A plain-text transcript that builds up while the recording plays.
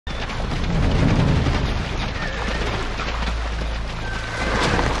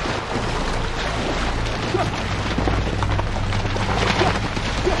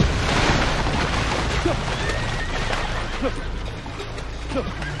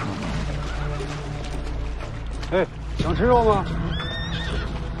哎，想吃肉吗？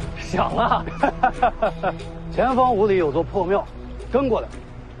想啊！前方5里有座破庙，跟过来，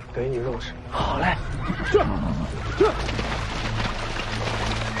给你肉吃。好嘞，去。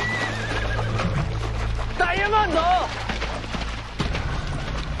大爷慢走。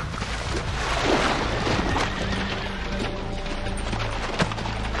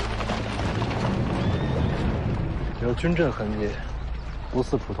有军阵痕迹，不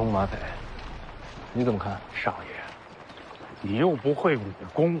似普通马匪。你怎么看，少爷？你又不会武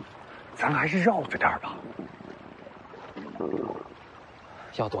功，咱还是绕着点吧。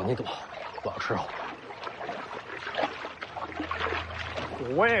要躲你躲，我要吃肉。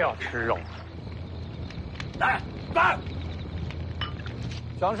我也要吃肉。来，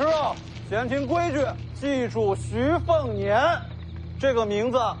想吃肉，先听规矩，记住徐凤年这个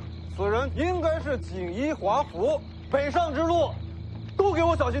名字。此人应该是锦衣华服，北上之路，都给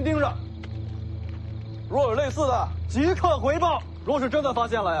我小心盯着。若有类似的，即刻回报。若是真的发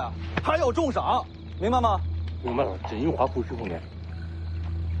现了呀，还有重赏，明白吗？明白了，锦衣华服徐凤年。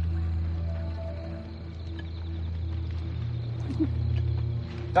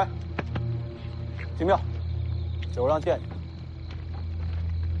来，进庙，酒让见你。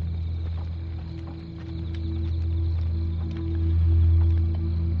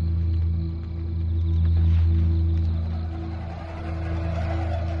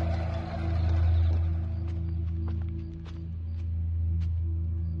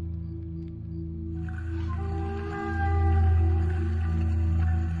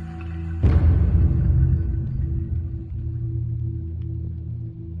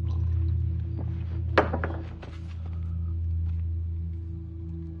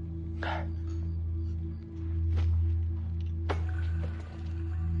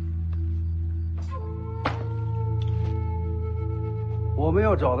我们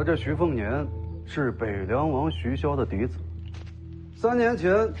要找的这徐凤年，是北凉王徐骁的嫡子。3年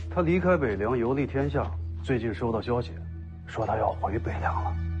前，他离开北凉，游历天下。最近收到消息，说他要回北凉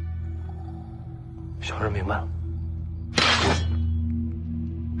了。小人明白了。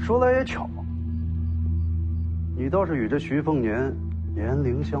说来也巧，你倒是与这徐凤年年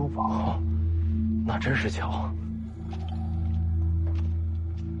龄相仿。哦，那真是巧。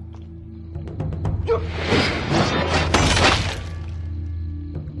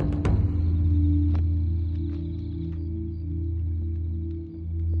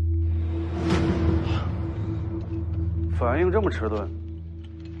反应这么迟钝，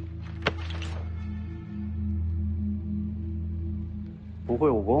不会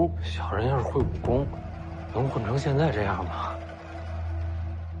武功？小人要是会武功，能混成现在这样吗？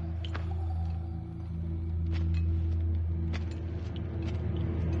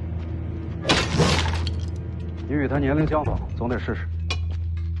你与他年龄相仿，总得试试。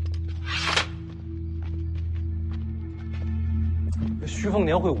徐凤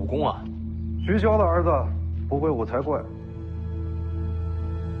年会武功啊？徐骁的儿子不会武才怪。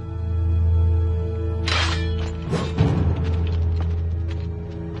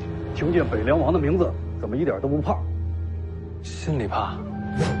听见北凉王的名字，怎么一点都不怕？心里怕。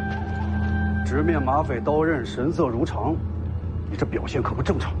直面马匪刀刃，神色如常，你这表现可不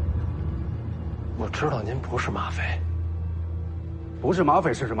正常。我知道您不是马匪。不是马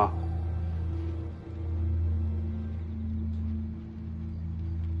匪是什么？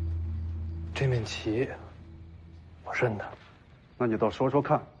这面旗，我认得。那你倒说说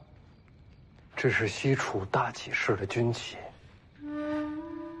看。这是西楚大起士的军旗。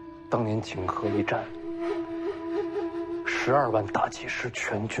当年锦河一战，12万大起士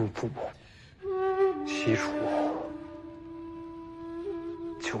全军覆没，西楚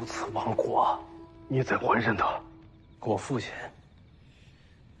就此亡国。你怎会认得？我父亲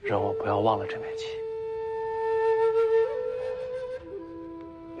让我不要忘了这面旗。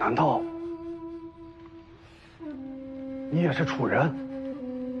难道你也是楚人？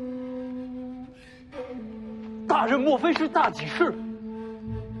大人莫非是大起士？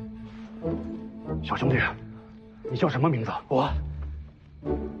小兄弟，你叫什么名字？我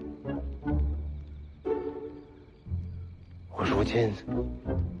如今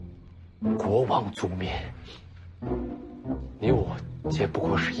国王族灭，你我皆不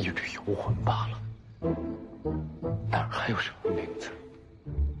过是一缕游魂罢了，哪还有什么名字？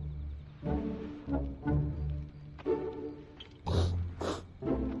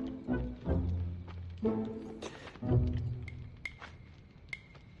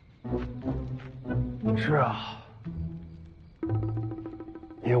是啊，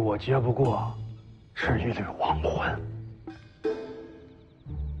你我皆不过是一缕亡魂。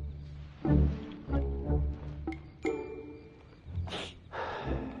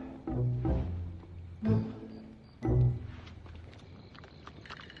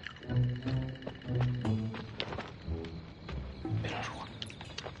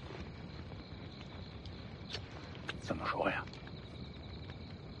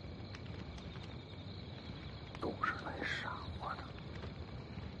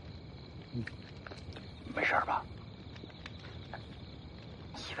没事吧？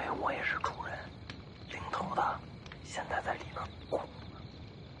以为我也是主人，领头的，现在在里边拱。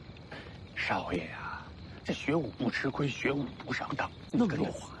少爷呀，这学武不吃亏，学武不上当，那么多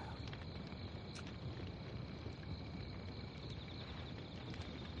话呀。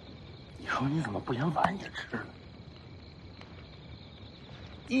以后你怎么不连碗也吃了？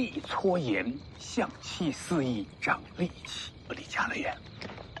一撮盐，象气四溢，长力气。我里加了盐，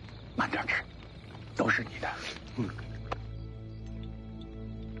慢点吃，都是你的。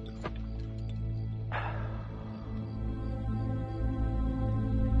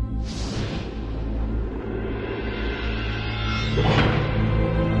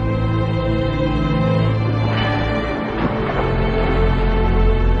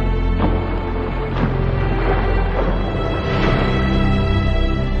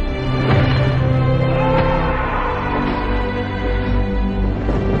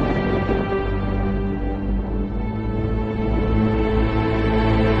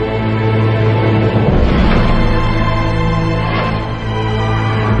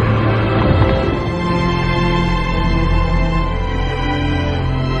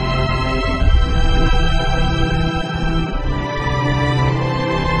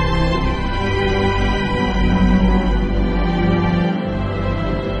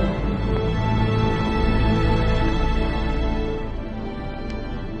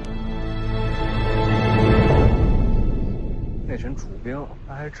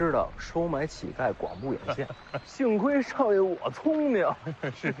知道收买乞丐，广布眼线，幸亏少爷我聪明。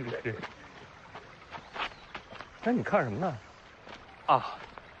是。那你看什么呢？啊，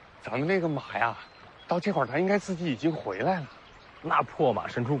咱们那个马呀，到这会儿他应该自己已经回来了。那破马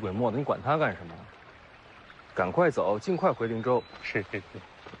神出鬼没的，你管他干什么？赶快走，尽快回灵州。是。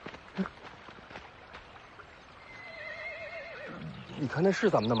你看那是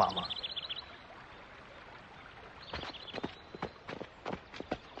咱们的马吗？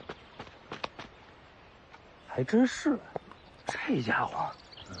还真是，这家伙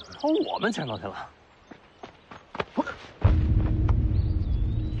朝我们前头去了。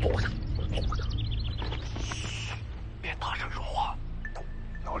坐下。嘘，别大声说话。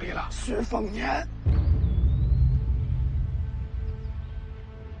到里了，徐凤年。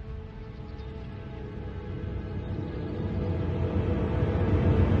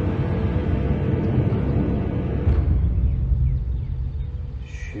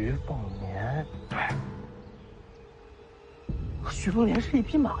徐凤年，对。徐凤年是一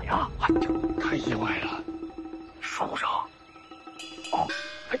匹马呀！哎呦，太意外了，树上。哦，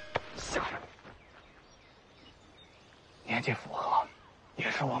嘿，下来。年纪符合，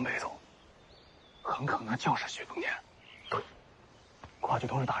也是往北走，很可能就是徐凤年。对，快去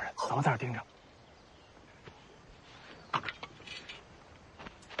通知大人，咱们在这盯着。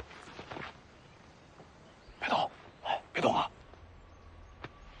别动，别动啊！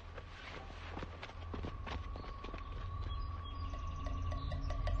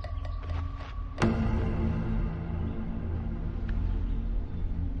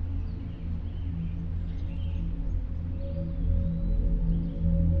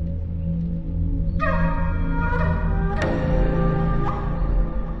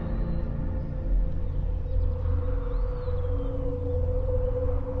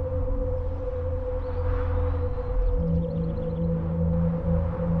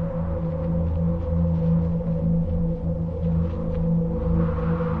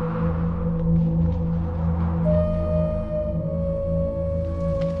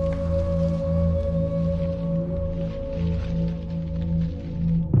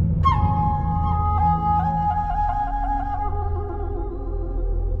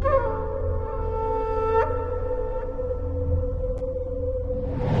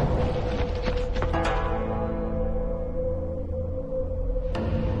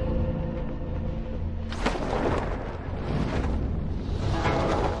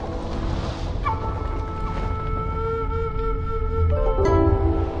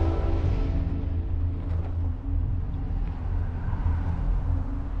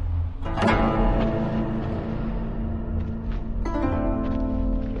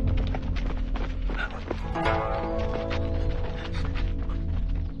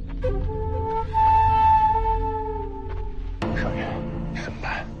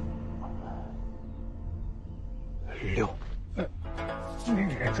那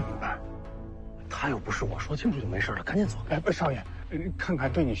个人怎么办？他又不是我，说清楚就没事了，赶紧走。哎，不，少爷，看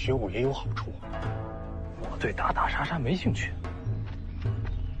看对你学武也有好处。我对打打杀杀没兴趣。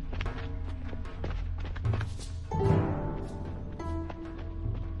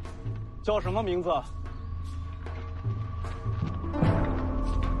叫什么名字？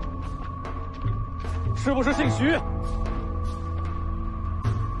是不是姓徐？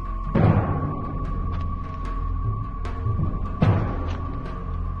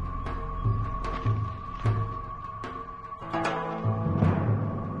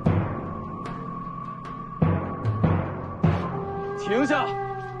停下！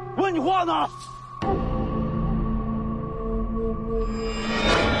问你话呢！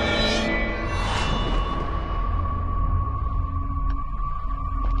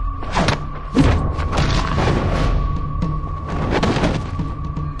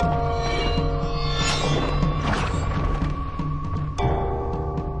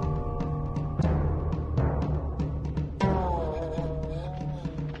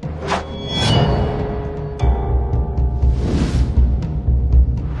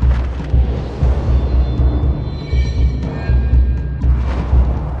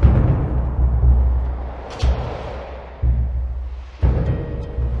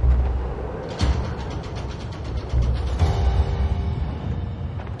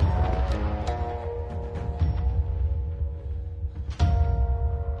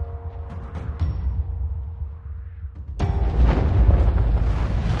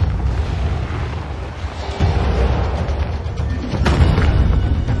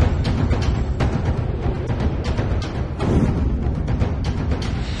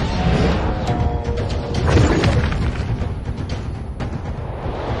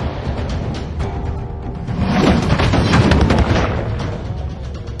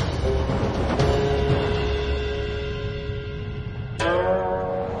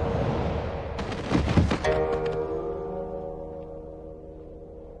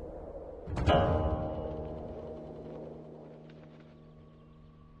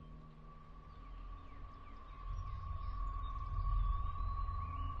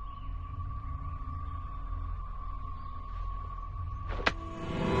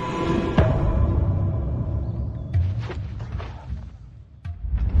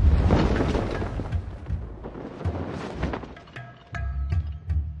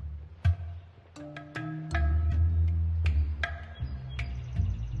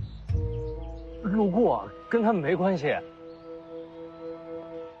路过，跟他们没关系。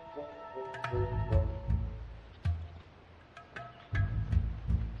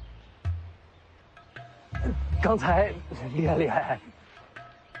刚才厉害厉害。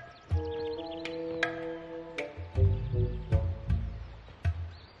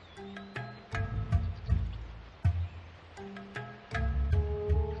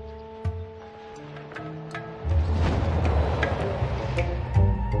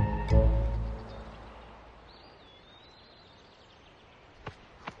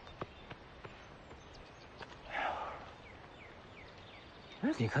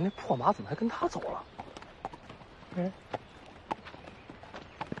你看那破马怎么还跟他走了？嗯，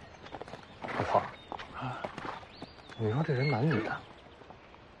老婆啊，你说这人男女的？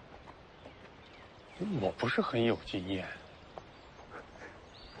我不是很有经验。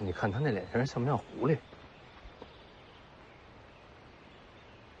你看他那脸型像不像狐狸？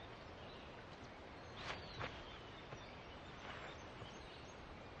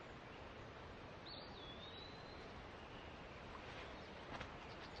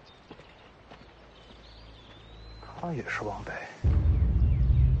他也是往北。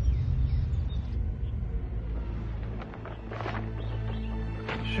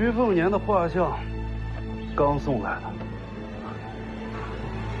徐凤年的画像刚送来的。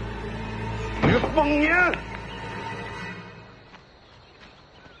徐凤年，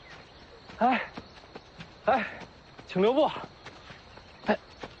哎，请留步。哎，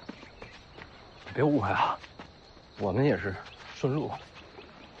别误会啊，我们也是顺路。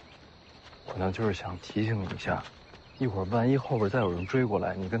我呢就是想提醒你一下。一会儿万一后边再有人追过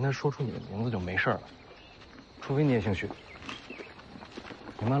来，你跟他说出你的名字就没事了，除非你也姓徐，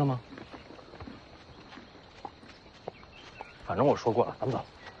明白了吗？反正我说过了，咱们走。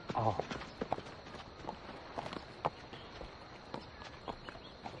哦。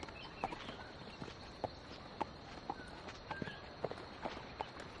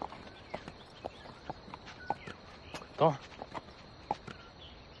等会儿，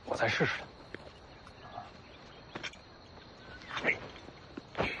我再试试。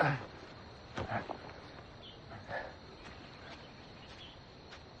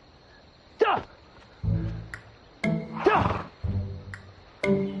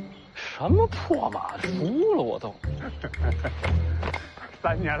什么破马，输了我都。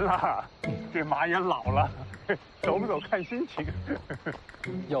3年了，这马也老了，走不走看心情。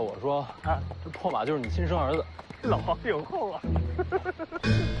要我说啊，这破马就是你亲生儿子，老有后啊。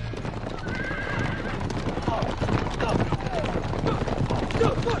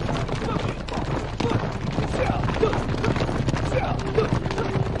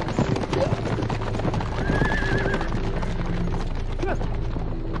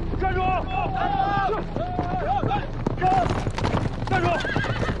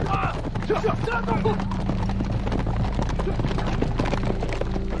站住！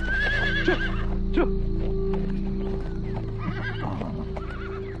这。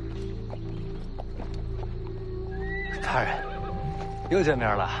大人，又见面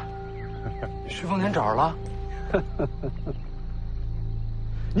了。徐凤年找着了。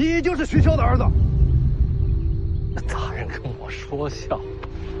你就是徐骁的儿子。大人跟我说笑。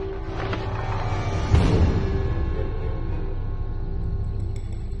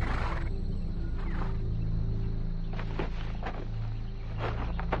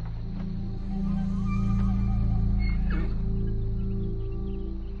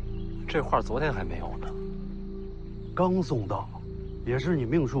这画昨天还没有呢，刚送到，也是你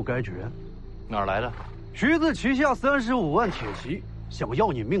命数该绝。哪儿来的？徐子旗下35万铁骑，想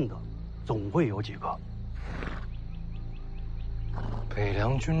要你命的，总会有几个。北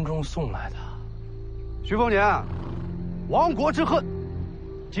凉军中送来的。徐凤年，亡国之恨，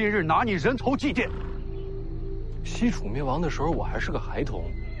今日拿你人头祭奠。西楚灭亡的时候，我还是个孩童，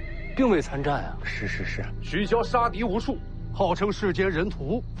并未参战啊。是。徐骁杀敌无数，号称世间人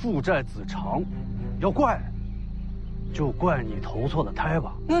屠，父债子偿。要怪，就怪你投错了胎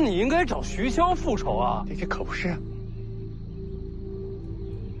吧。那你应该找徐骁复仇啊！这可不是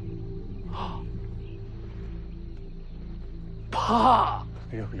啊。怕？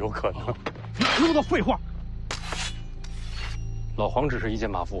有可能。哪那么多废话！老黄只是一介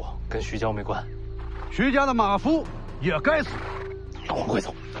马夫，跟徐骁没关。徐家的马夫也该死。老黄，快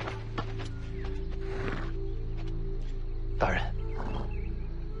走！大人，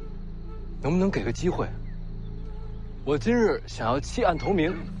能不能给个机会？我今日想要弃暗投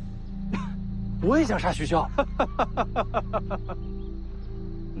明，我也想杀徐骁。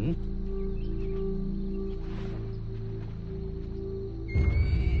嗯。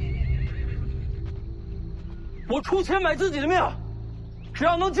我出钱买自己的命，只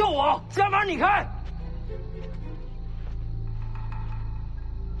要能救我，加码你开。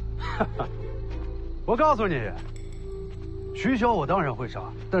我告诉你，徐骁我当然会杀，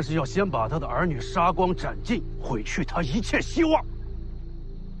但是要先把他的儿女杀光斩尽，毁去他一切希望。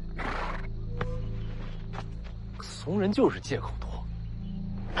怂人就是借口多，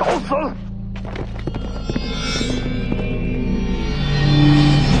找死！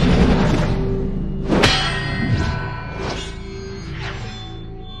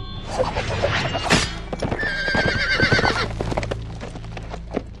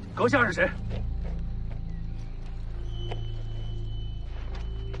阁下是谁？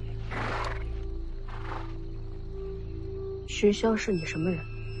徐骁是你什么人？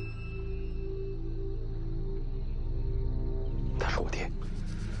他是我爹。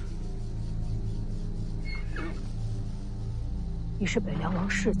你是北凉王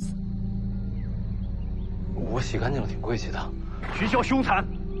世子。我洗干净了，挺贵气的。徐骁凶残，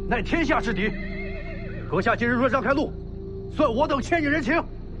乃天下之敌。阁下今日若让开路，算我等欠你人情。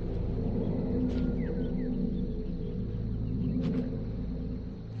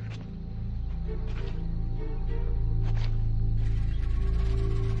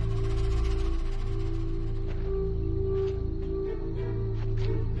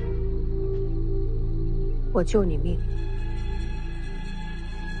我救你命，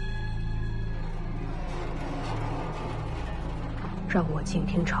让我静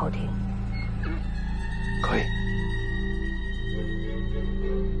听朝廷。可以。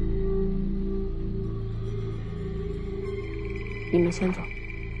你们先走。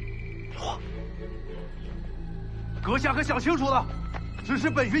哇！阁下可想清楚了，此事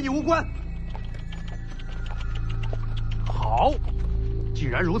本与你无关。好，既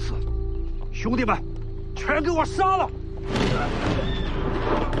然如此，兄弟们，全给我杀了！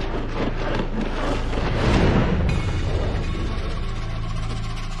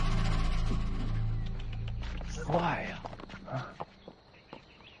帅呀！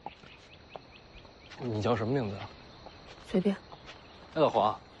你叫什么名字啊？随便。哎，老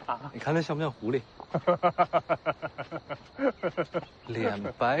黄啊，你看他像不像狐狸？脸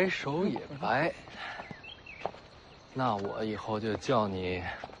白手也白，那我以后就叫你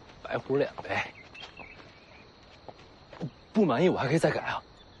白狐脸呗。不满意我还可以再改啊。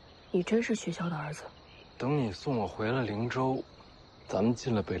你真是徐骁的儿子？等你送我回了灵州，咱们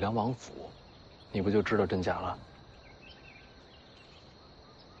进了北凉王府，你不就知道真假了？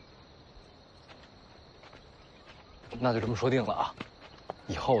那就这么说定了啊，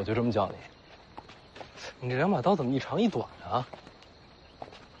以后我就这么叫你。你这两把刀怎么一长一短啊？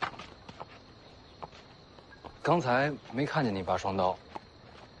刚才没看见你拔双刀。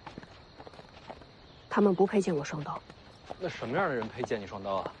他们不配见我双刀。那什么样的人配见你双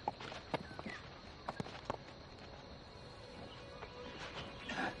刀啊？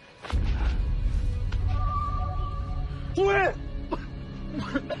夫人。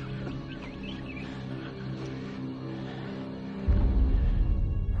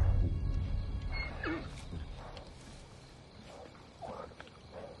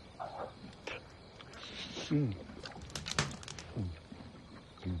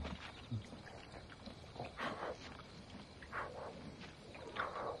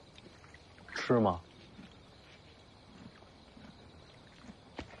吃吗？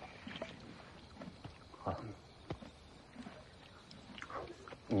啊，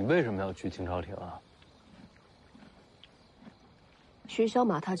你为什么要去清朝廷啊？徐骁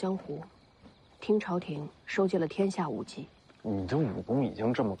马踏江湖，听朝廷收集了天下武技。你这武功已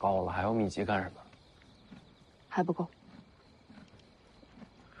经这么高了，还要秘籍干什么？还不够。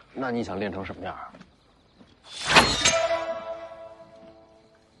那你想练成什么样啊？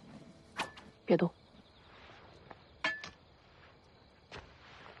别动。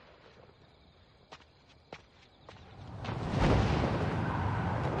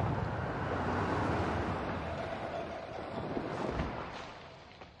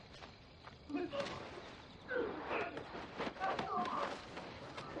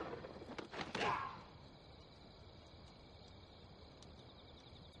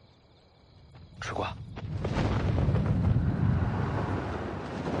吃瓜。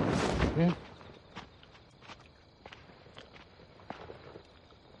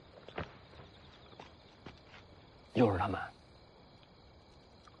又是他们，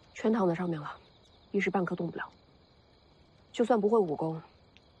全躺在上面了，一时半刻动不了。就算不会武功，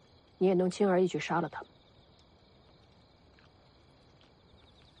你也能轻而易举杀了他们。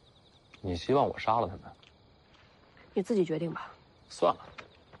你希望我杀了他们？你自己决定吧。算了，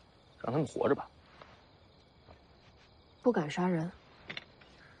让他们活着吧。不敢杀人？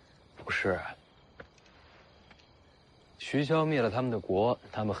不是，徐骁灭了他们的国，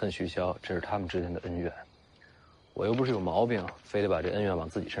他们恨徐骁，这是他们之间的恩怨。我又不是有毛病，非得把这恩怨往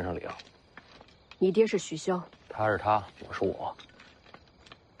自己身上领。你爹是徐骁，他是他，我是我。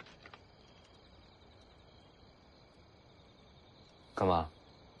干嘛？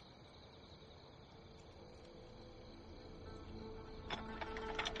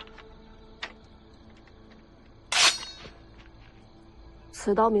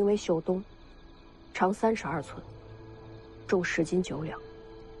此刀名为秀东，长32寸，重10斤9两，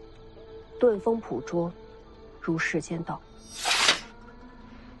钝锋朴拙，如世间道。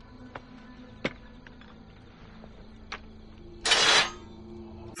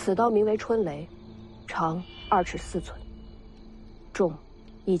此刀名为春雷，长2尺4寸，重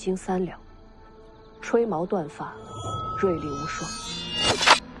1斤3两，吹毛断发，锐利无双，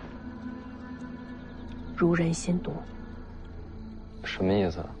如人心毒。什么意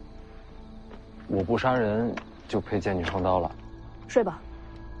思？我不杀人就配剑女双刀了？睡吧，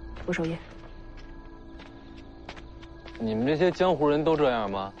我守夜。你们这些江湖人都这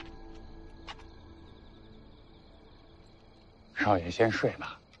样吗？少爷先睡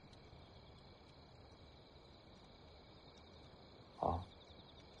吧。好。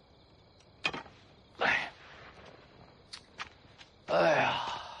哎呀，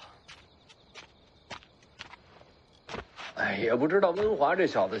也不知道温华这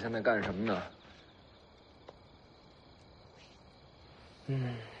小子现在干什么呢？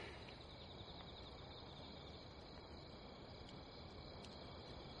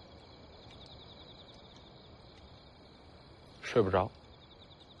睡不着，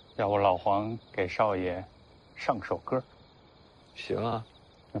要不老黄给少爷上首歌？行啊。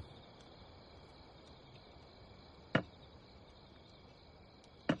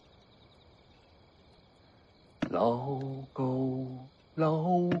老狗，老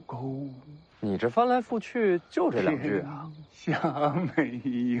狗，你这翻来覆去就这2句啊？下没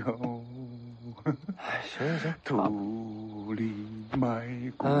有。哎，行行，土里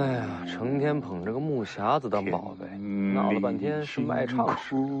埋骨。哎呀，成天捧着个木匣子当宝贝，闹了半天是卖唱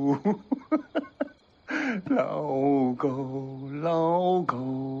诗。老狗，老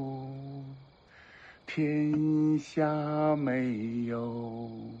狗，天下没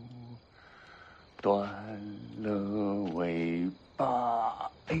有断了尾巴，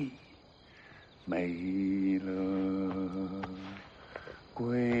没了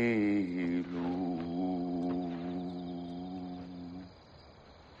归路。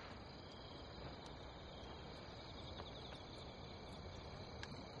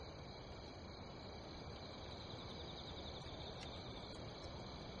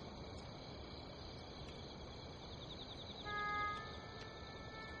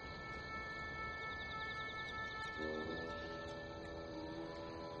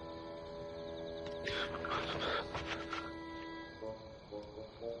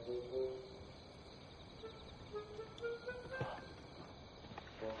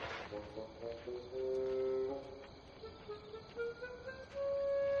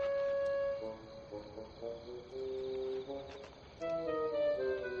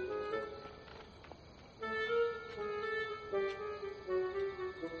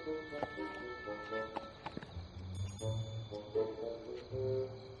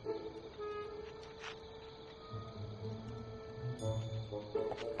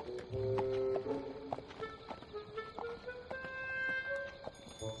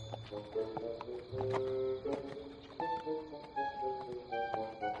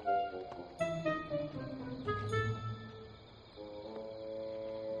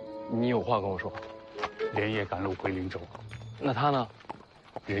你有话跟我说。连夜赶路回灵州，那他呢？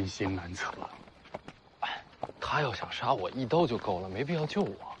人心难测。哎，他要想杀我，一刀就够了，没必要救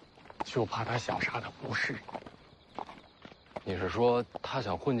我。就怕他想杀的不是你。你是说他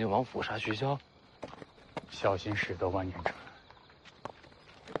想混进王府杀徐骁？小心驶得万年船。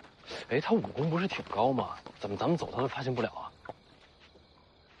哎，他武功不是挺高吗？怎么咱们走他都发现不了啊？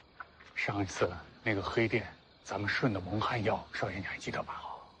上一次那个黑店，咱们顺的蒙汗药，少爷你还记得吧？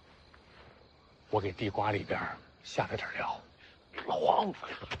我给地瓜里边下了点料。老王，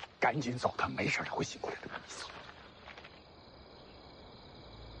赶紧走，他没事，他会醒过来的。走。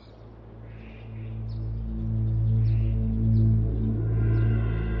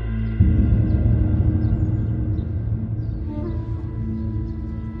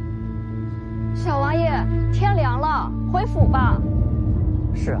小王爷，天凉了，回府吧。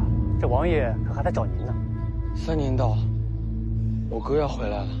是啊，这王爷可还在找您呢。3年到，我哥要回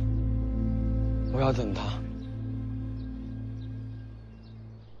来了，我要等他。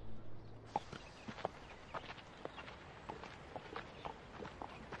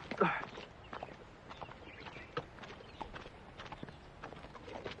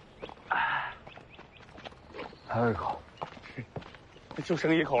还有一口，就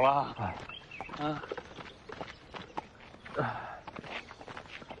剩一口了。啊，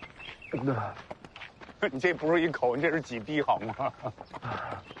你这不是一口，你这是几滴好吗？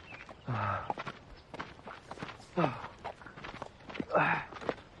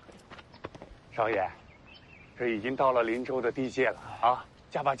少爷，这已经到了林州的地界了啊！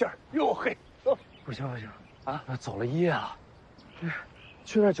加把劲儿！哟嘿，不行不行啊，那走了一夜了，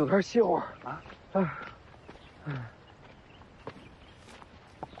去那酒摊歇会儿啊。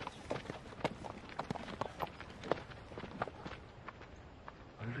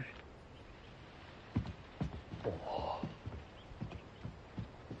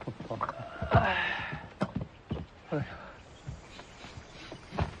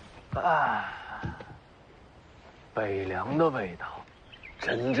北凉的味道，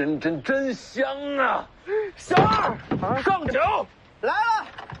真香啊！小二，上酒来了。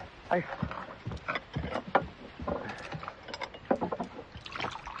哎呀，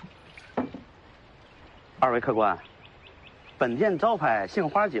二位客官，本店招牌杏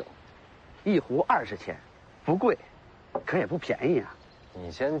花酒，1壶20钱，不贵，可也不便宜啊。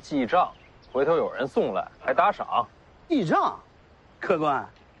你先记账，回头有人送来还打赏。记账，客官，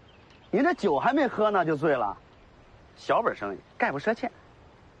您这酒还没喝呢就醉了，小本生意，概不赊欠。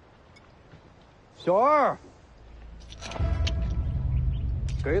小二，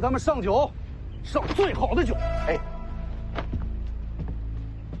给他们上酒，上最好的酒。哎，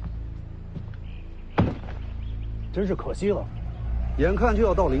真是可惜了，眼看就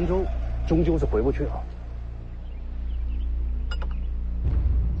要到林州，终究是回不去了。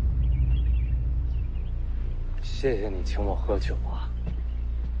谢谢你请我喝酒啊。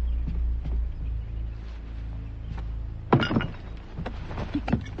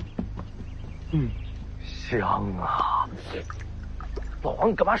香啊！老王，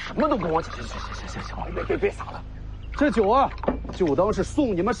你干嘛什么都跟我讲？行，别撒了。这酒啊，就当是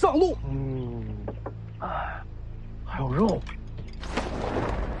送你们上路。还有肉。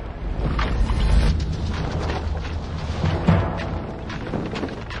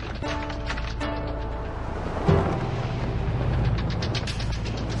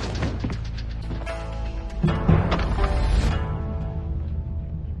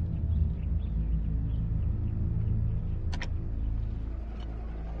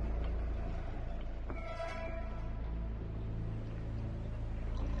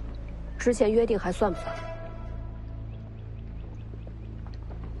之前约定还算不算？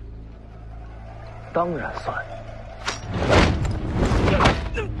当然算。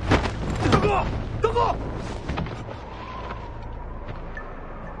大哥，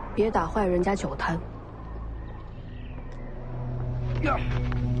别打坏人家酒摊。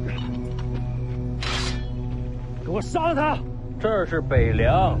给我杀了他！这是北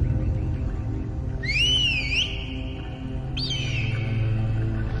凉。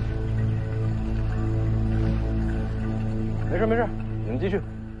事没事，你们继续。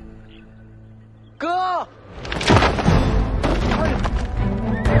哥。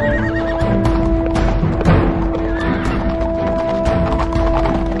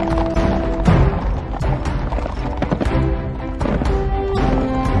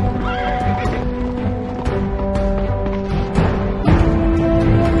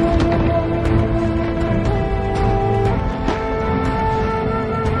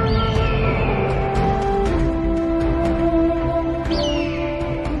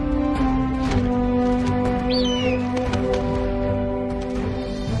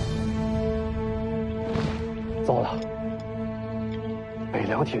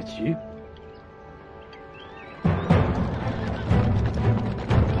铁骑。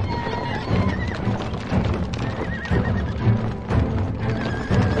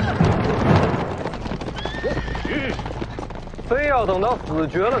非要等到死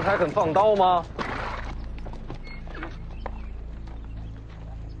绝了才肯放刀吗？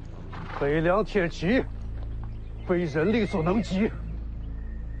北凉铁骑，非人力所能及，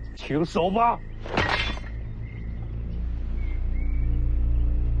请守吧。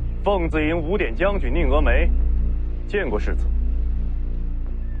 凤子营5点将军宁峨眉，见过世子。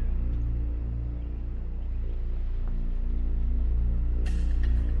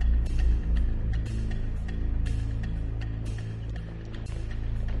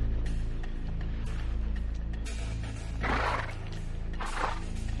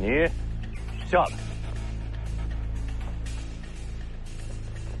你下来。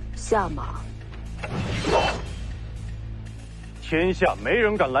下马。 天下没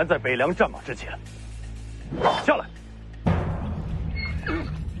人敢拦在北凉战马之前。下来！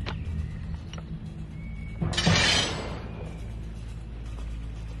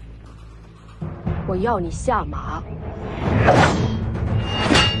我要你下马。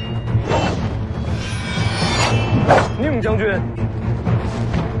宁将军，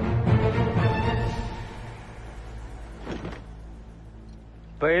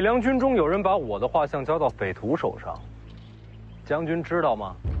北凉军中有人把我的画像交到匪徒手上。 将军知道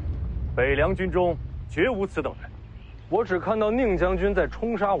吗？北凉军中绝无此等人。我只看到宁将军在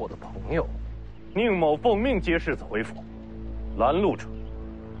冲杀我的朋友。宁某奉命接世子回府，拦路者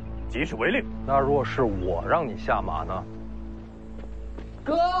即是违令。那若是我让你下马呢？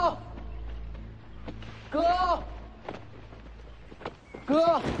哥，哥，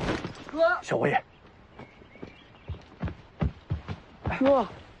哥，哥，小王爷，哥，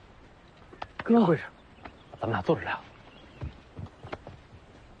怎么回事？咱们俩坐着聊。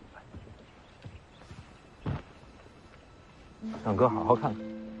 让哥好好看看，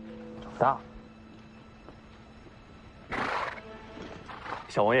长大了。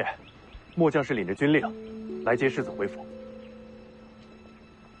小王爷，末将是领着军令来接世子回府。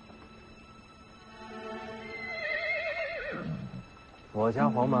我家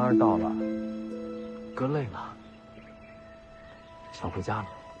黄蛮儿到了，哥累了，想回家了。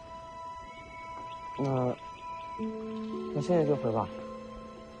那现在就回吧。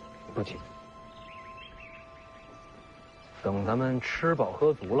不急。 等咱们吃饱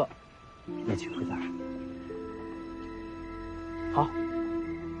喝足了，一起回家吃。好。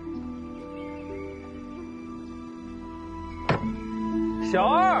小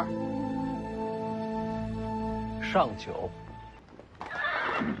二，上酒。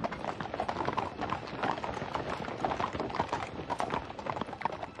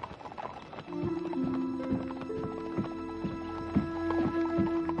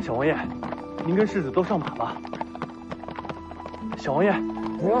小王爷，您跟世子都上马吧。 小王爷，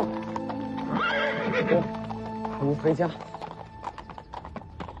不用，我们回家。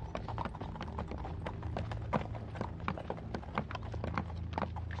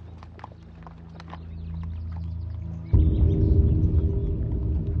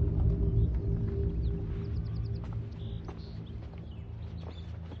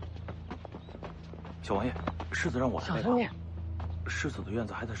小王爷，世子让我来陪他。世子的院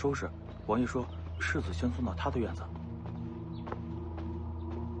子还在收拾，王爷说世子先送到他的院子。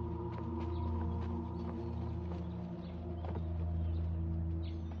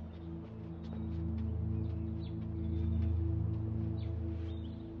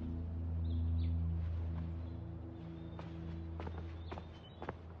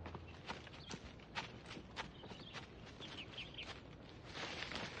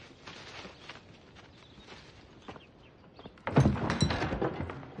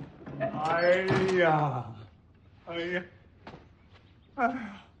 哎呀，哎呀，哎呀，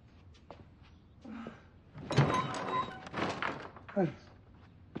哎，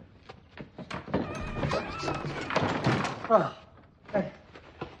啊，哎，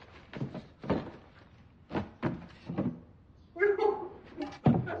哎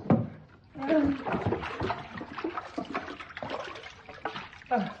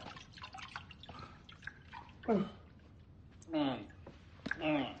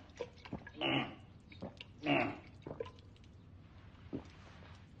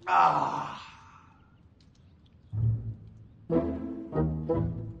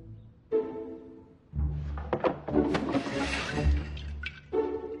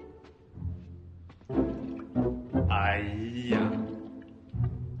哎呀！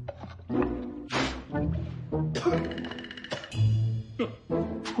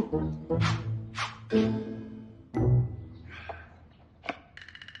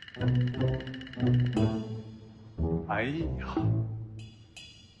哎呀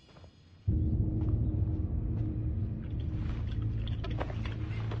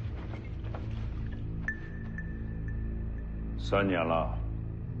！3年了，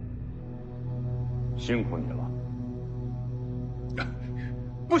辛苦你了。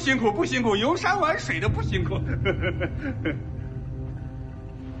不辛苦，不辛苦，游山玩水的不辛苦。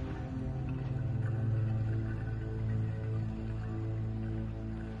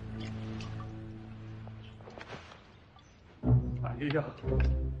哎呀！哎呀！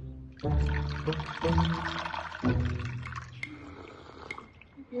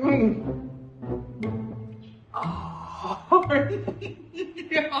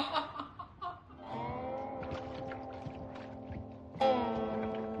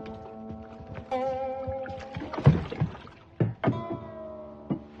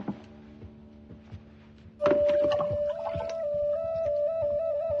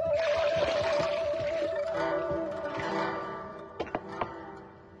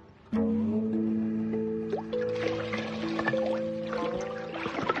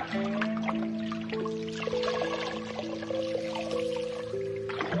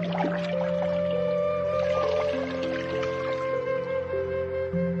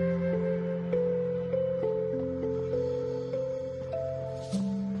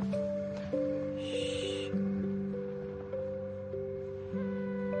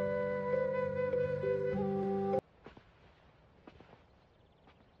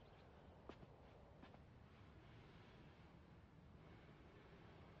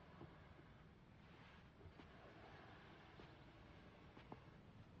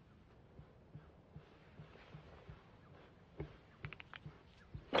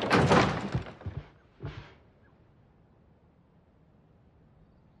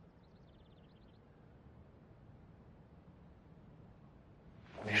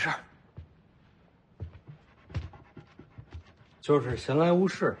没事儿，就是闲来无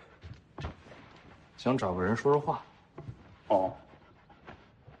事，想找个人说说话。哦，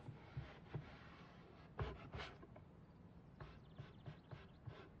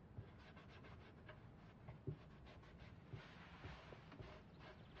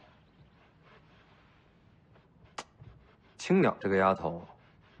青鸟这个丫头，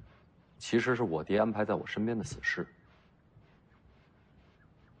其实是我爹安排在我身边的死士。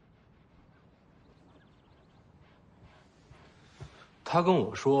他跟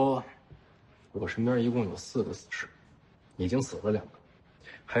我说，我身边一共有4个死士，已经死了2个，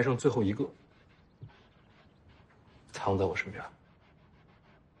还剩最后1个，藏在我身边。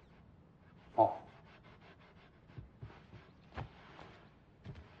哦，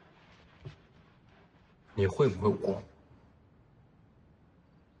你会不会武功？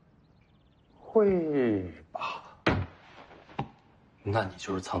会吧？那你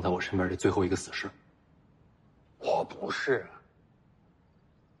就是藏在我身边的最后1个死士。我不是。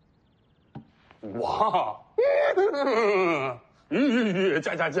哇！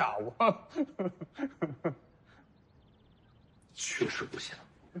加我，确实不像。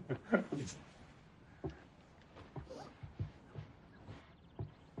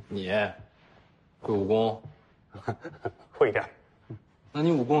你会武功？会一点。那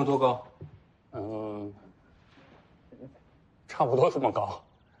你武功有多高？差不多这么高。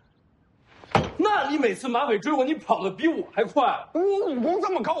那你每次马匪追我，你跑得比我还快。我武功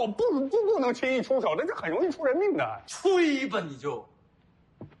这么高，我不能轻易出手的，这很容易出人命的。吹吧你就！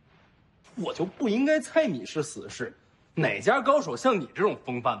我就不应该猜你是死士，哪家高手像你这种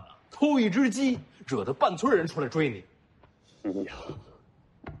风范的，偷一只鸡，惹得半村人出来追你。哎呀！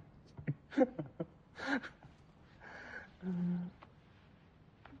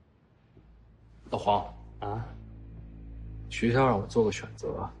老黄啊，徐骁让我做个选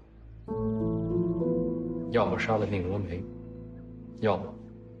择，要么杀了宁峨眉，要么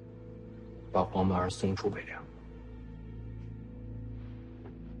把黄满儿送出北凉。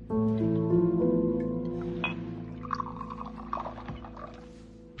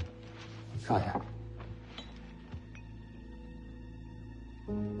少爷。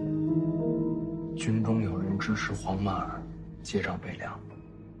军中有人支持黄马儿接掌北凉。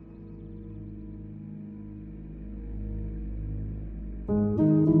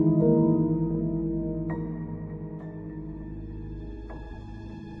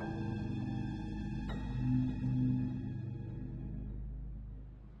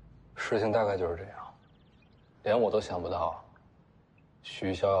事情大概就是这样，连我都想不到，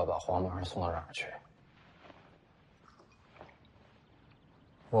徐骁要把黄马儿送到哪儿去。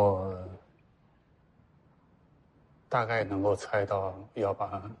我大概能够猜到要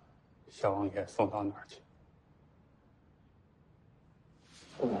把小王爷送到哪儿去。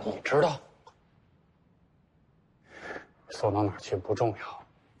你知道？送到哪儿去不重要，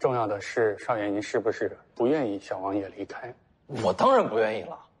重要的是少爷您是不是不愿意小王爷离开？我当然不愿意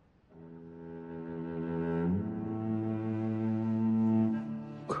了。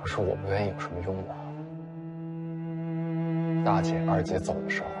可是我不愿意有什么用呢？大姐、二姐走的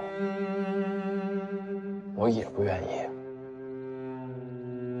时候，我也不愿意。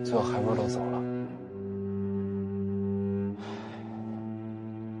最后还不是都走了。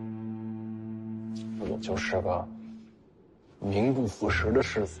我就是个名不副实的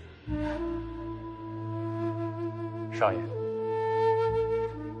世子。少爷，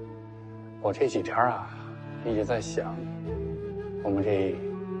我这几天啊，一直在想我们这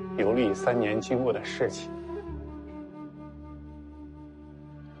游历3年经过的事情。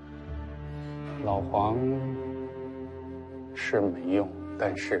老黄是没用，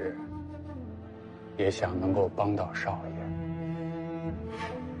但是也想能够帮到少爷。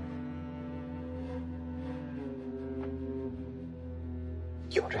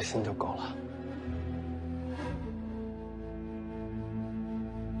有这心就够了。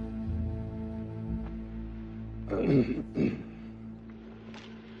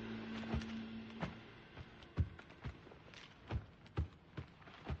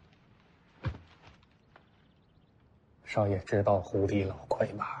少爷知道胡地老魁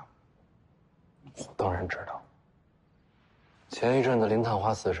吧？我当然知道。前一阵子林探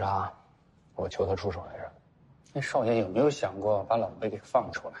花自杀，我求他出手来着。那少爷有没有想过把老魁给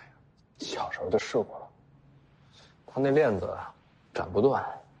放出来呀？小时候就试过了，他那链子斩不断。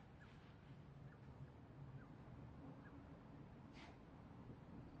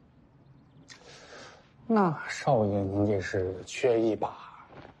那少爷您这是缺一把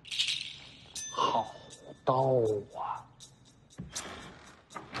好刀啊！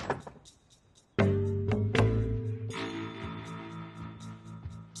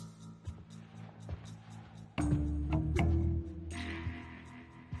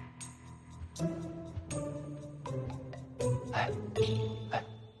哎，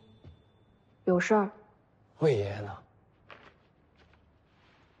有事儿？魏爷爷呢？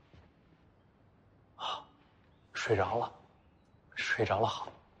睡着了，睡着了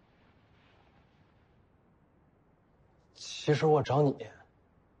好。其实我找你，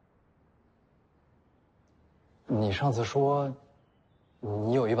你上次说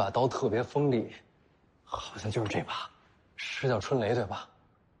你有一把刀特别锋利，好像就是这把，是叫春雷对吧？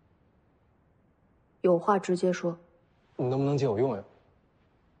有话直接说。你能不能借我用用？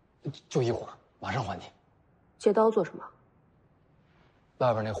就一会儿，马上还你。借刀做什么？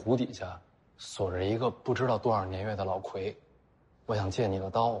外边那湖底下锁着一个不知道多少年月的老魁，我想借你的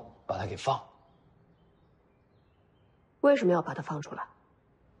刀把他给放。为什么要把他放出来？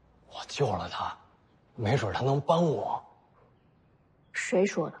我救了他，没准他能帮我。谁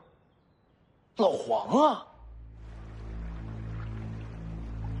说的？老黄啊！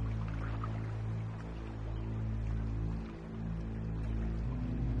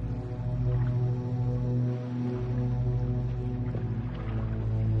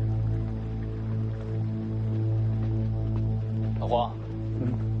老黄，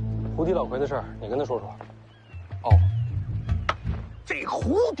胡地老魁的事儿，你跟他说说。哦。这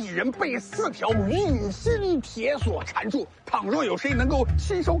湖底人被4条运心铁锁缠住，倘若有谁能够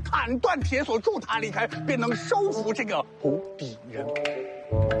亲手砍断铁锁，助他离开，便能收服这个湖底人。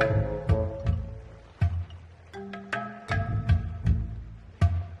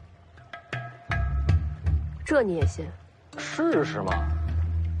这你也信？试试嘛。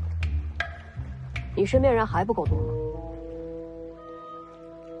你身边人还不够多吗？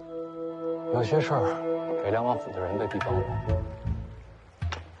有些事儿，北凉王府的人未必帮我。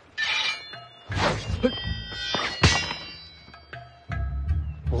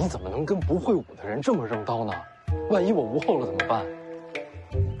你怎么能跟不会武的人这么扔刀呢？万一我无后了怎么办？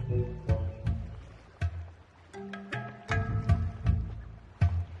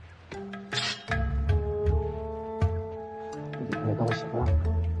那刀行吗？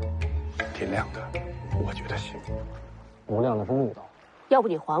挺亮的，我觉得行。不亮的是木刀。要不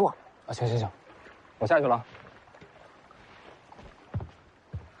你还我？啊，行行行，我下去了。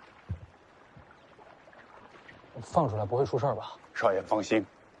放出来不会出事吧？少爷放心，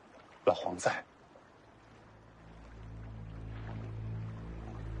老黄在。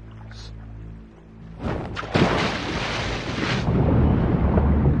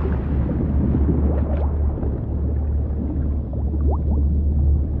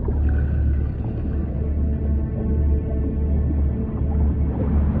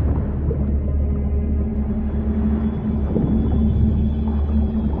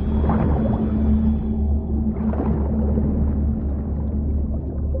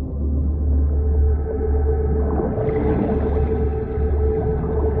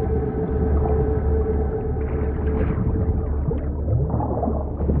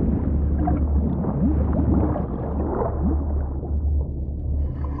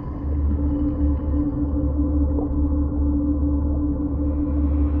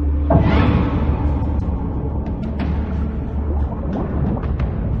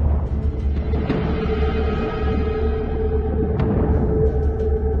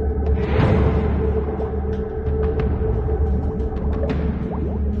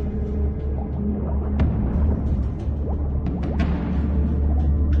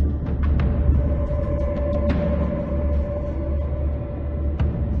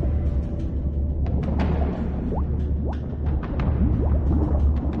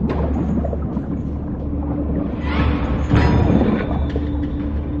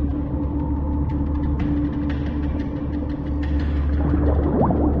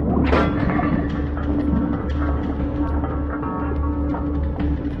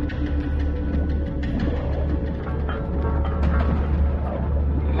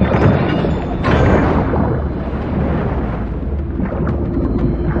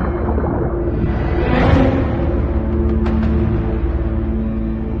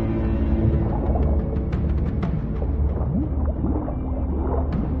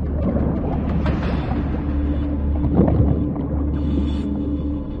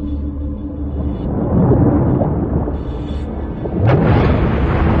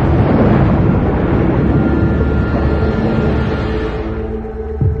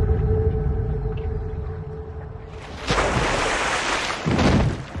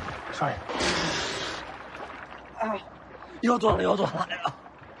腰断了，腰断了！哎呀，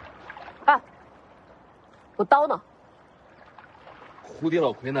哎，我刀呢？蝴蝶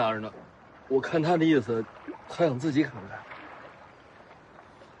老魁那儿呢？我看他的意思，他想自己砍开。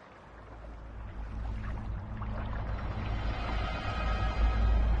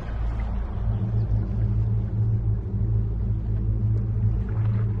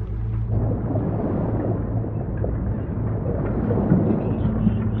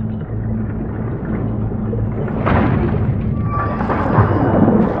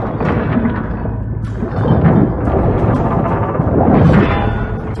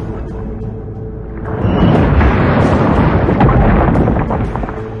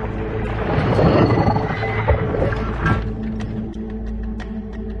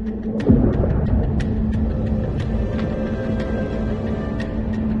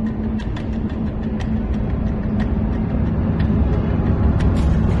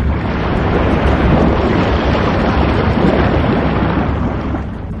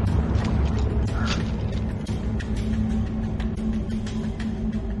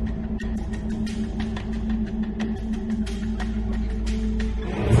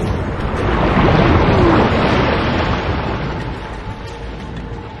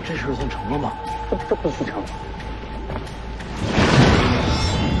这不是成。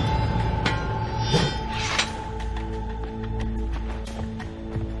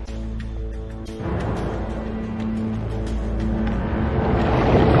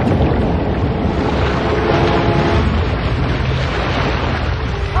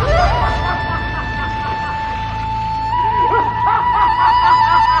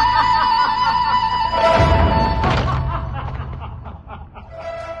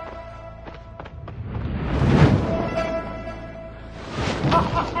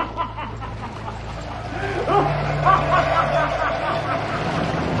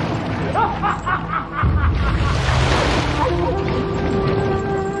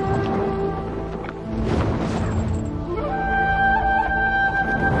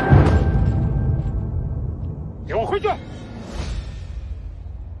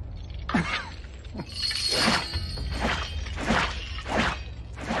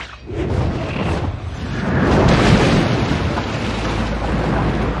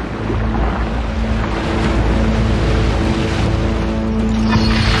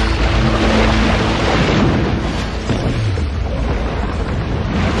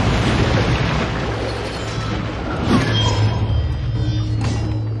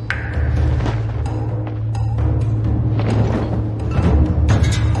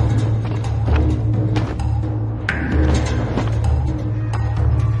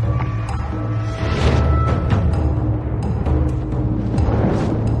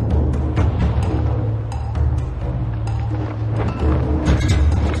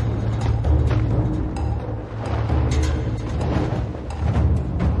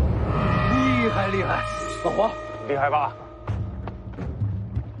老黄，厉害吧？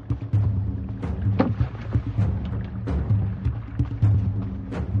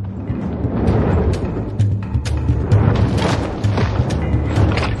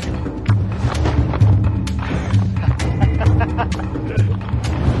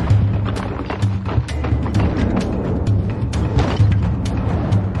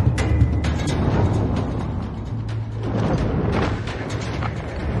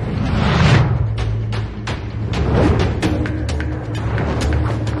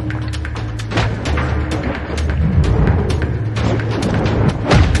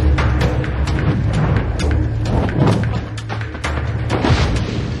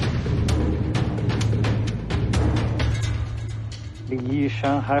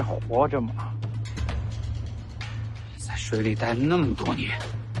山还活着吗？在水里待那么多年，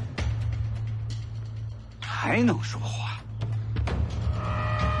还能说话？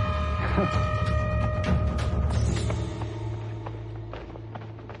哼！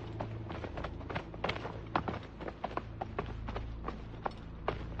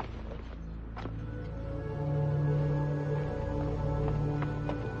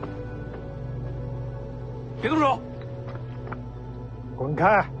别动手！滚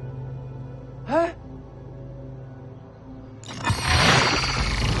开！哎，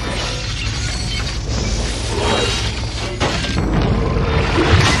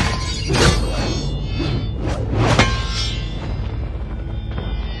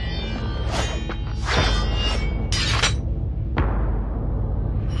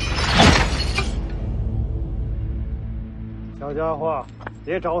小家伙，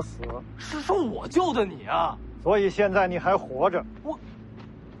别找死！是说我救的你啊！所以现在你还活着。我。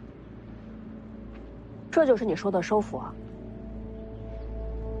这就是你说的收服啊！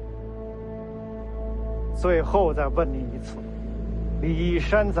最后再问你一次，李义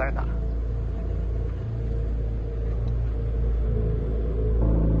山在哪？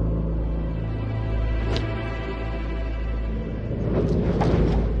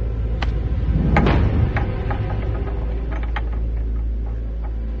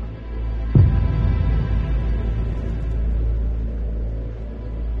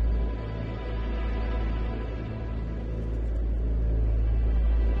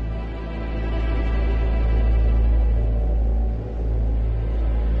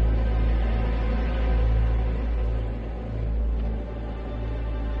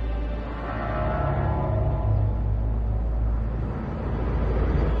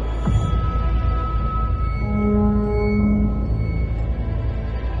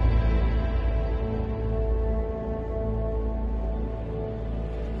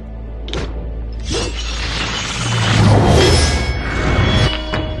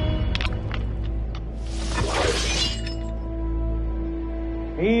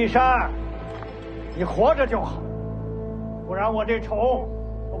李义山，你活着就好，不然我这仇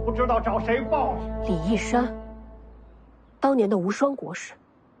都不知道找谁报去。李义山，当年的无双国师，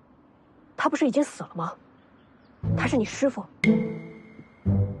他不是已经死了吗？他是你师父。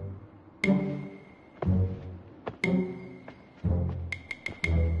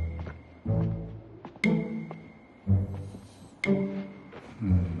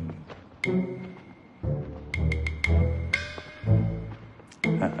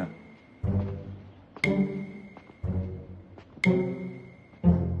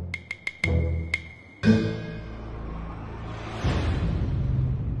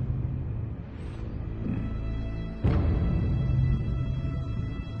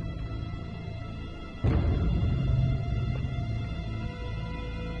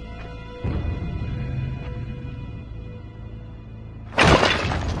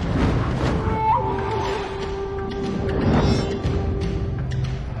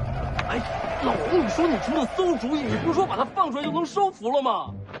你说你出的馊主意，你不是说把他放出来就能收服了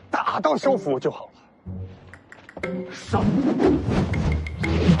吗？打到收服就好了。上！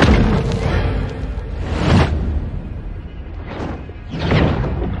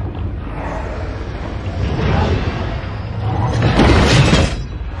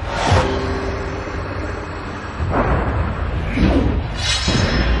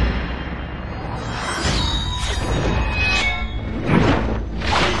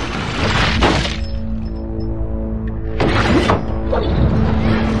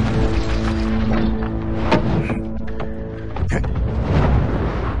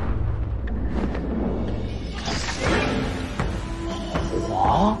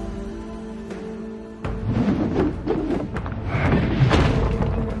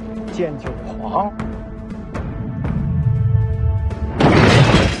剑九皇，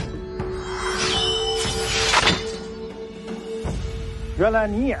原来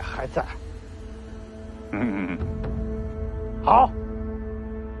你也还在。好，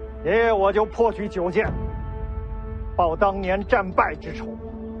爷爷我就破取9剑，报当年战败之仇。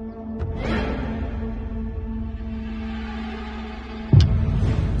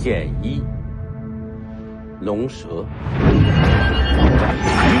剑1，龙蛇。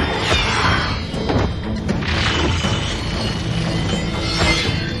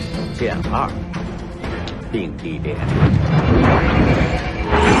剑2，并蒂莲。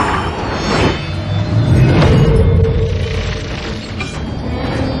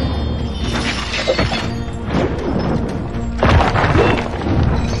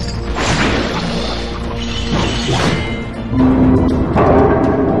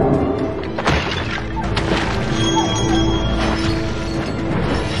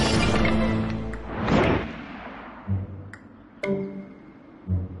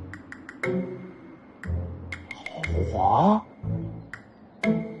我，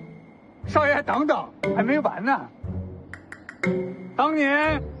少爷，等等，还没完呢。当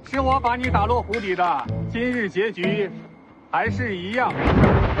年是我把你打落湖底的，今日结局还是一样。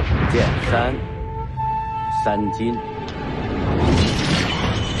剑3，3金。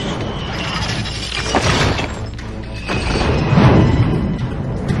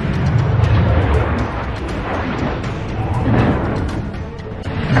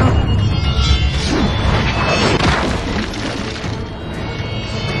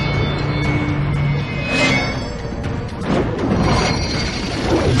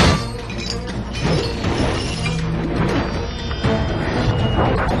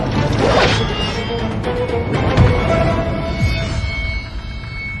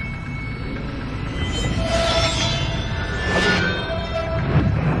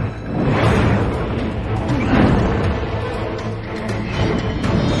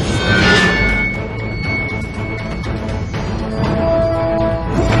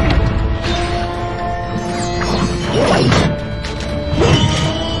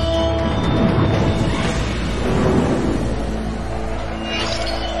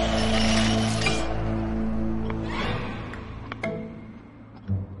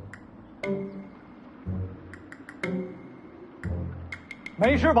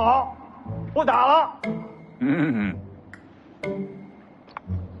没吃饱，不打了。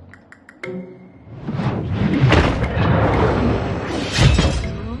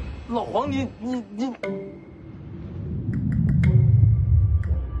老黄，你。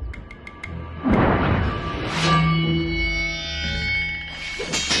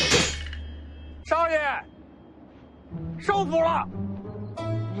少爷，收服了。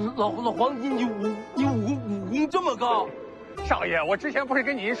老黄，你武功这么高？少爷，我之前不是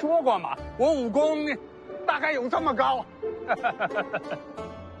跟您说过吗？我武功大概有这么高。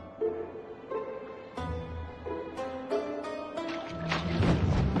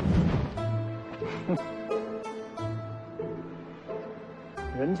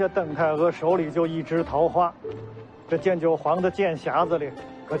人家邓太阿手里就一支桃花，这剑九皇的剑匣子里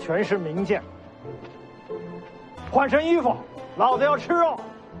可全是名剑。换身衣服，老子要吃肉。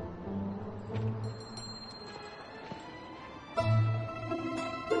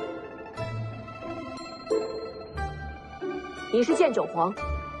你是剑九皇，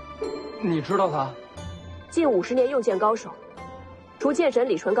你知道他？近50年用剑高手，除剑神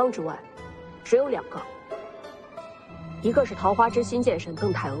李纯刚之外，只有2个，一个是桃花之心剑神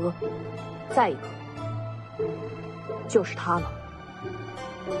邓太阿，再一个就是他了。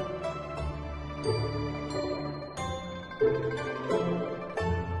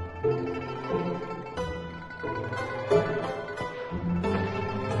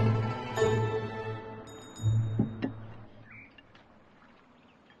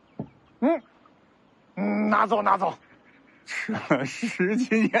拿走，吃了10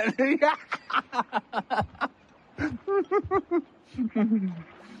几年的呀！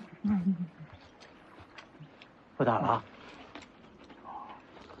不打了。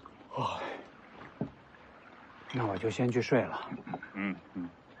那我就先去睡了。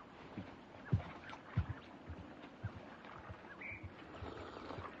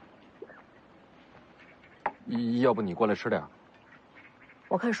要不你过来吃点？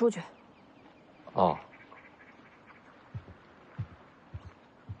我看书去。哦。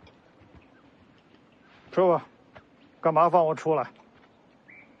说吧，干嘛放我出来？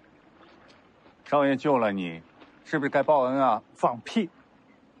少爷救了你，是不是该报恩啊？放屁！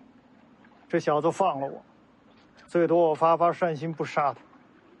这小子放了我，最多我发善心不杀他，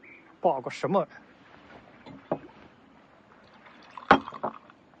报个什么恩？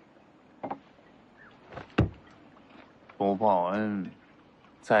不报恩，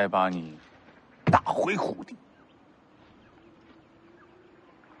再把你打回湖底。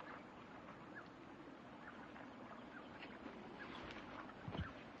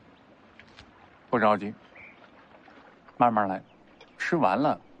不着急，慢慢来，吃完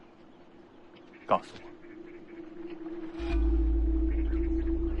了告诉我。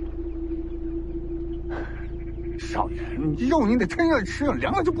少爷，你肉你得趁热吃，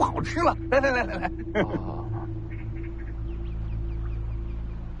凉了就不好吃了。来。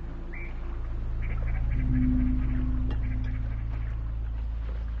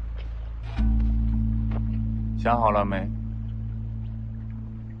想好了没？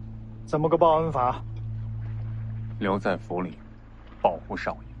怎么个报恩法？留在府里，保护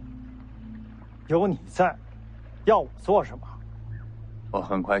少爷。有你在，要我做什么？我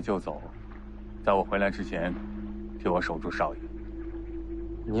很快就走，在我回来之前，替我守住少爷。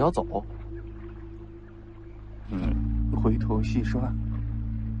你要走？回头细说。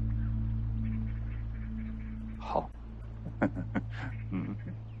好。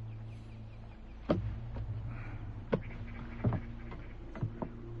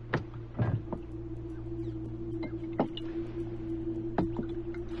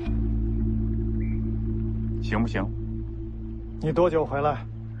行不行？你多久回来？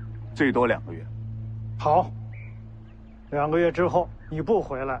最多2个月。好，2个月之后你不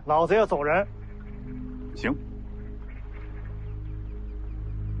回来，老子要走人。行。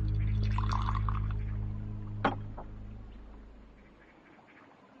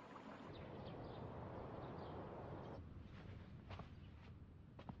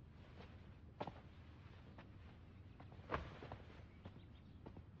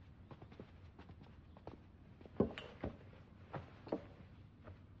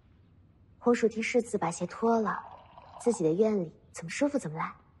红薯替世子把鞋脱了，自己的院里怎么舒服怎么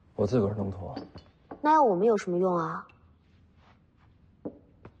来。我自个儿能脱。那要我们有什么用啊？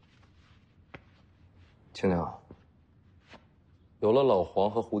青鸟，有了老黄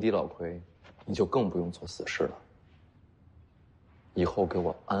和胡迪老奎，你就更不用做死事了。以后给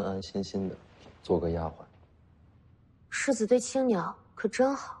我安安心心的做个丫鬟。世子对青鸟可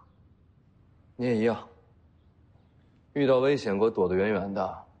真好。你也一样。遇到危险给我躲得远远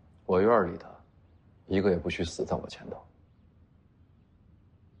的。我院里的，一个也不许死在我前头。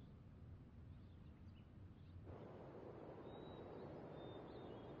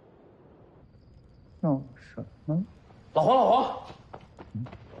弄什么？老黄，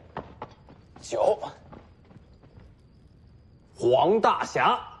酒。黄大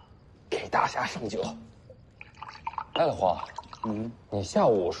侠，给大侠上酒。哎，老黄，你下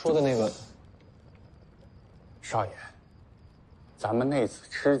午说的那个，少爷。咱们那次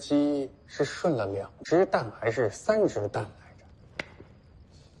吃鸡是顺了2只蛋还是3只蛋来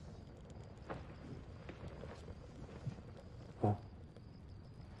着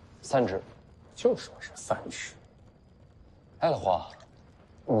？3只，就说是3只。哎，老黄，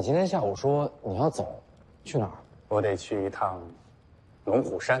你今天下午说你要走，去哪儿？我得去一趟龙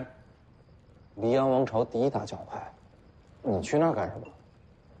虎山，黎阳王朝第1大教派。你去那儿干什么？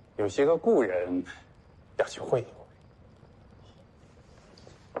有些个故人要去会一会。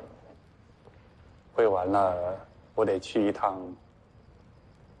会完了，我得去一趟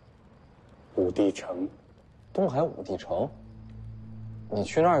武帝城。东海武帝城？你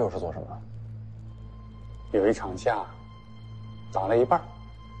去那儿又是做什么？有一场架，打了一半，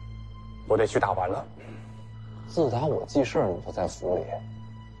我得去打完了。自打我记事你就在府里，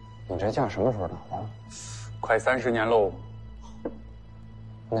你这架什么时候打的？快30年喽。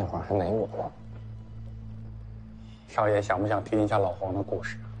那会儿还没我呢。少爷想不想听一下老黄的故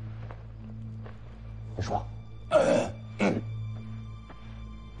事？你说。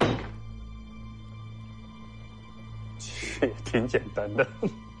其实也挺简单的。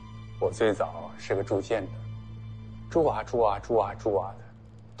我最早是个铸剑的，铸啊的，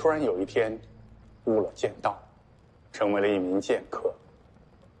突然有一天悟了剑道，成为了一名剑客。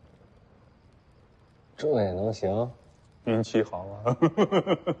这也能行？运气好啊。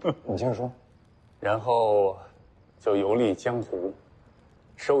你接着说。然后就游历江湖，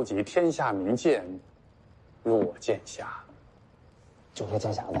收集天下名剑，入我剑匣。就这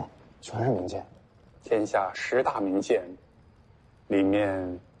剑匣子，全是名剑。天下10大名剑，里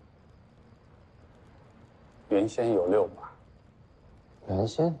面原先有6把。原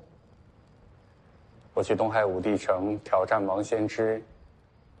先？我去东海武帝城挑战王先知，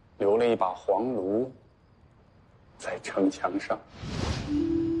留了一把黄炉在城墙上。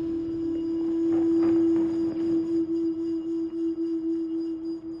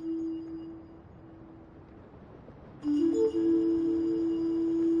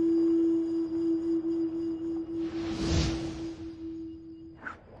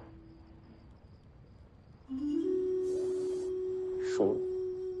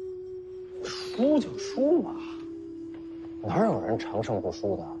输就输嘛，哪有人长胜不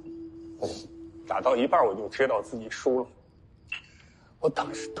输的？不行，打到一半我就知道自己输了。我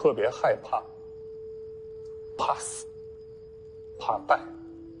当时特别害怕，怕死，怕败。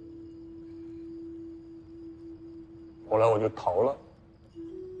后来我就逃了。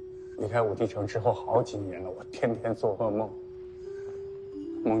离开武帝城之后好几年了，我天天做噩梦，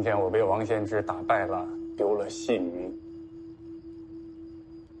梦见我被王献之打败了，丢了性命。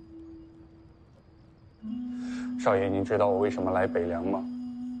少爷，您知道我为什么来北凉吗？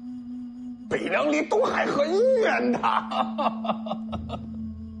北凉离东海很远的，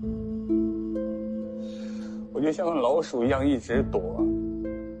我就像个老鼠一样一直躲，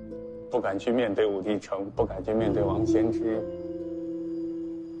不敢去面对武帝城，不敢去面对王献之。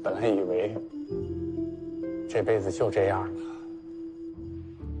本来以为这辈子就这样了，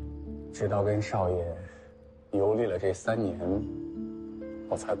直到跟少爷游历了这3年，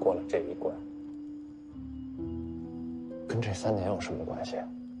我才过了这一关。跟这3年有什么关系？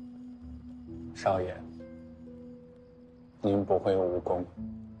少爷，您不会武功，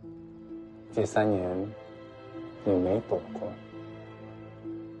这3年你没躲过，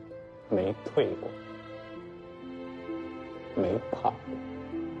没退过，没怕过。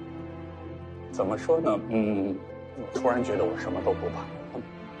怎么说呢？我突然觉得我什么都不怕。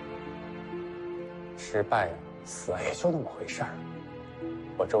失败啊，死啊，也就那么回事儿。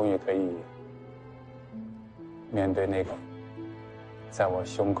我终于可以面对那个在我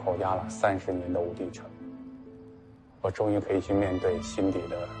胸口压了30年的武帝城，我终于可以去面对心底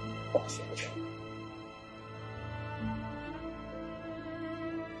的王献之。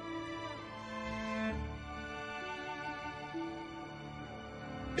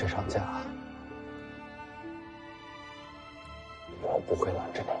这场架，我不会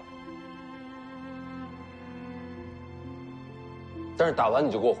拦着你。但是打完你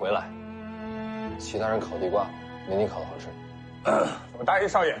就给我回来。其他人烤地瓜，没你烤的好吃。我答应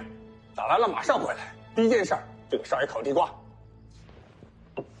少爷，打完了马上回来。第一件事就给少爷烤地瓜。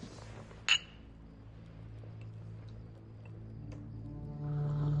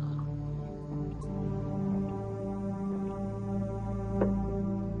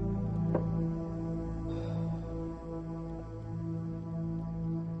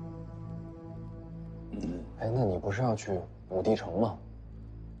哎，那你不是要去武帝城吗？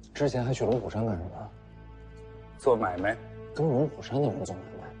之前还去龙虎山干什么？做买卖。跟龙虎山的人做买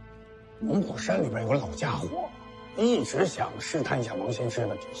卖。龙虎山里边有个老家伙，一直想试探一下王献之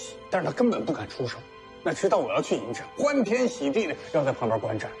的底细，但是他根本不敢出手。那知道我要去迎战，欢天喜地的要在旁边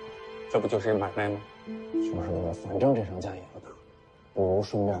观战，这不就是买卖吗？就是那个，反正这场架也不打，不如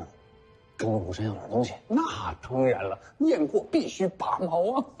顺便跟龙虎山要点东西。那当然了，雁过必须拔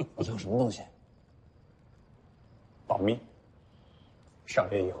毛啊！你要什么东西？保密，少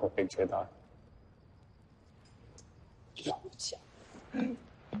爷以后会知道的。老家。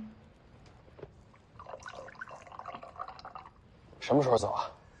什么时候走啊？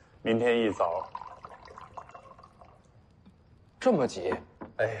明天一早。这么急？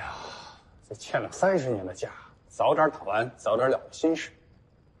哎呀，这欠了30年的假，早点打完，早点了了心事。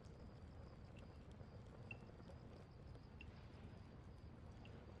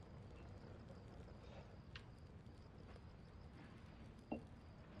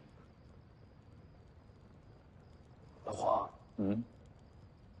老黄，你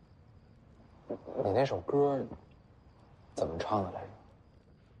那首歌怎么唱的来着？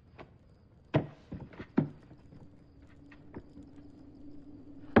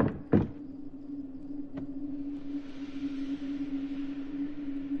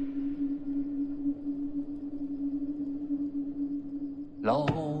老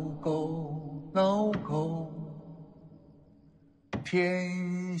狗，老狗，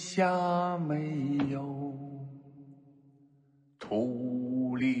天下没有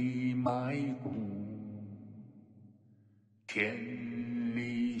土里埋骨，田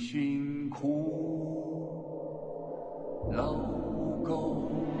里寻苦。老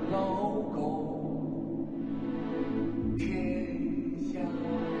狗，老狗，天下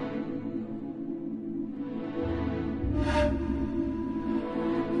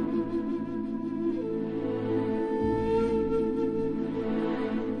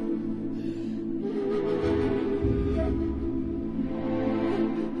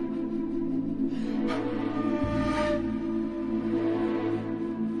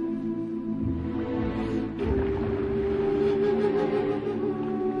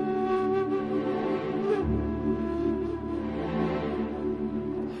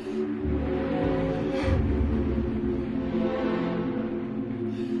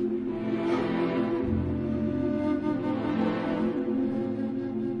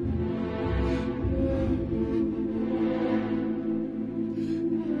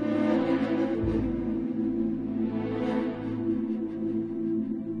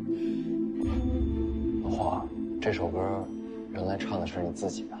这首歌原来唱的是你自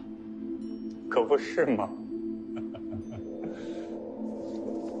己的，可不是吗？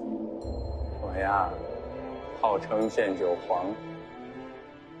我呀，号称剑九皇，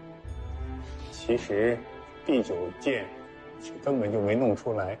其实第9剑根本就没弄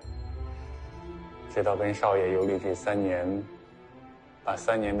出来，直到跟少爷游历这3年，把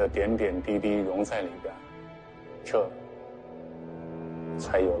3年的点点滴滴融在里边，这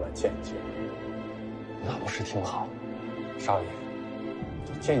才有了剑九。那不是挺好？少爷，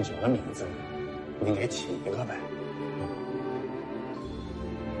这剑九的名字，您给起一个呗。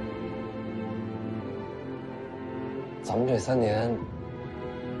咱们这3年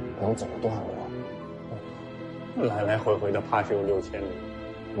能走多少路？来来回回的，怕是有6000里。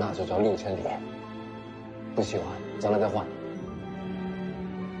那就叫6000里。不喜欢，将来再换。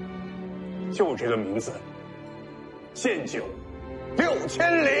就这个名字，剑九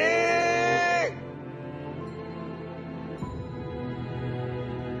6000里。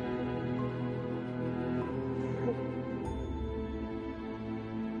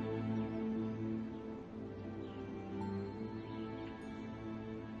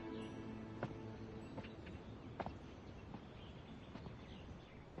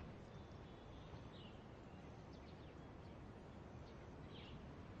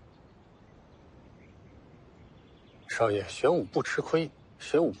少爷，学武不吃亏，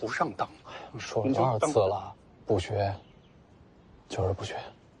学武不上当。说了多少次了，不学，就是不学。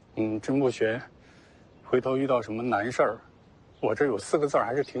真不学，回头遇到什么难事儿，我这有4个字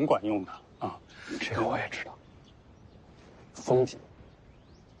还是挺管用的啊。这个我也知道。风紧，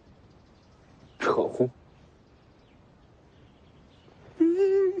扯呼。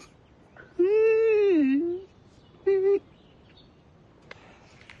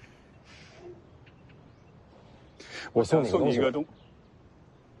我想送你一个东。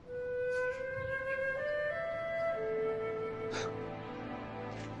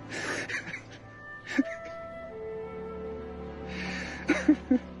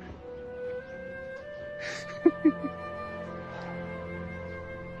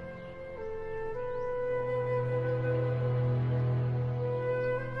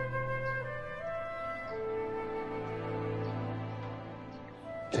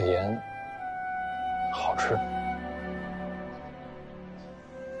这盐好吃。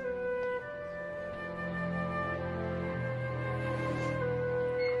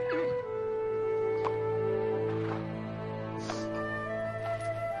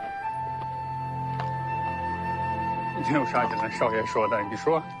你有啥跟少爷说的？你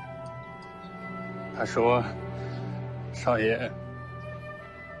说。他说：“少爷，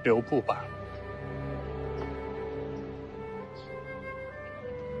留步吧。”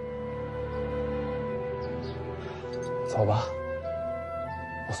走吧，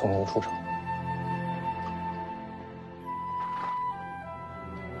我送您出城。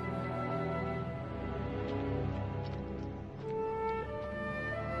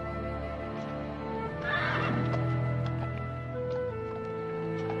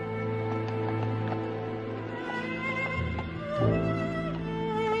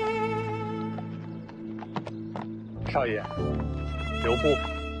少爷，留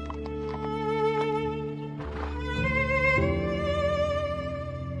步。